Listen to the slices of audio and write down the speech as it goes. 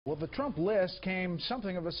Well, the Trump list came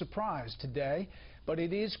something of a surprise today, but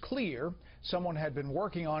it is clear someone had been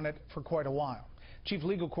working on it for quite a while. Chief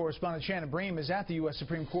Legal Correspondent Shannon Bream is at the U.S.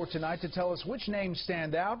 Supreme Court tonight to tell us which names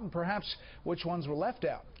stand out and perhaps which ones were left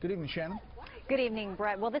out. Good evening, Shannon. Good evening,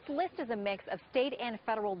 Brett. Well, this list is a mix of state and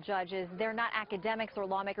federal judges. They're not academics or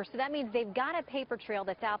lawmakers, so that means they've got a paper trail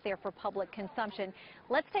that's out there for public consumption.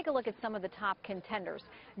 Let's take a look at some of the top contenders.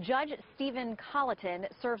 Judge Stephen Colleton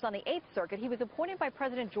serves on the 8th Circuit. He was appointed by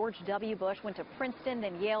President George W. Bush, went to Princeton,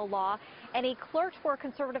 then Yale Law, and he clerked for a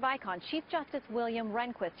conservative icon, Chief Justice William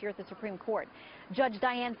Rehnquist, here at the Supreme Court. Judge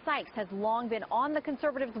Dianne Sykes has long been on the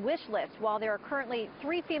conservatives' wish list. While there are currently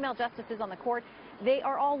 3 female justices on the court, they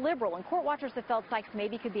are all liberal, and court watchers have felt Sykes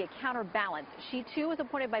maybe could be a counterbalance. She, too, was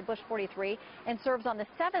appointed by Bush 43 and serves on the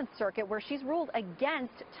 7th Circuit, where she's ruled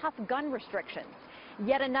against tough gun restrictions.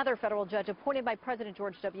 Yet another federal judge appointed by President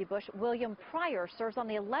George W. Bush, William Pryor, serves on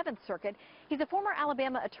the 11th Circuit. He's a former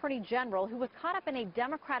Alabama Attorney General who was caught up in a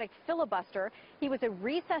Democratic filibuster. He was a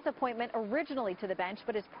recess appointment originally to the bench,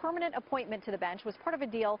 but his permanent appointment to the bench was part of a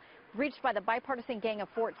deal reached by the bipartisan Gang of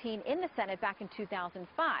 14 in the Senate back in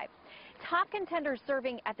 2005. Top contenders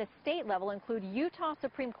serving at the state level include Utah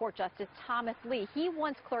Supreme Court Justice Thomas Lee. He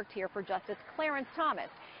once clerked here for Justice Clarence Thomas.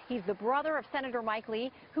 He's the brother of Senator Mike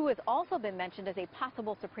Lee, who has also been mentioned as a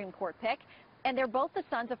possible Supreme Court pick, and they're both the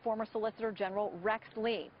sons of former Solicitor General Rex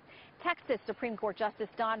Lee. Texas Supreme Court Justice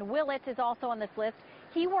Don Willett is also on this list.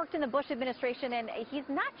 He worked in the Bush administration, and he's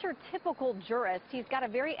not your typical jurist. He's got a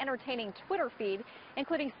very entertaining Twitter feed,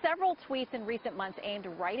 including several tweets in recent months aimed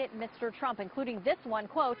right at Mr. Trump, including this one,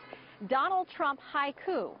 quote, "Donald Trump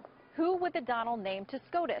haiku. Who would the Donald name to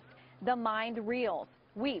SCOTUS? The mind reels,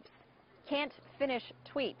 weeps, can't finish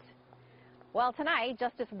tweet." Well, tonight,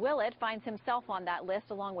 Justice Willett finds himself on that list,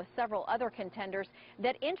 along with several other contenders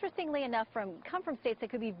that, interestingly enough, come from states that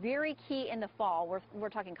could be very key in the fall. We're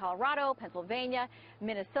talking Colorado, Pennsylvania,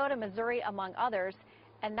 Minnesota, Missouri, among others.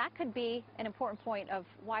 And that could be an important point of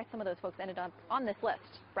why some of those folks ended up on this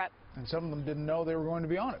list, Brett. And some of them didn't know they were going to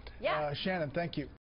be on it. Yeah. Shannon, thank you.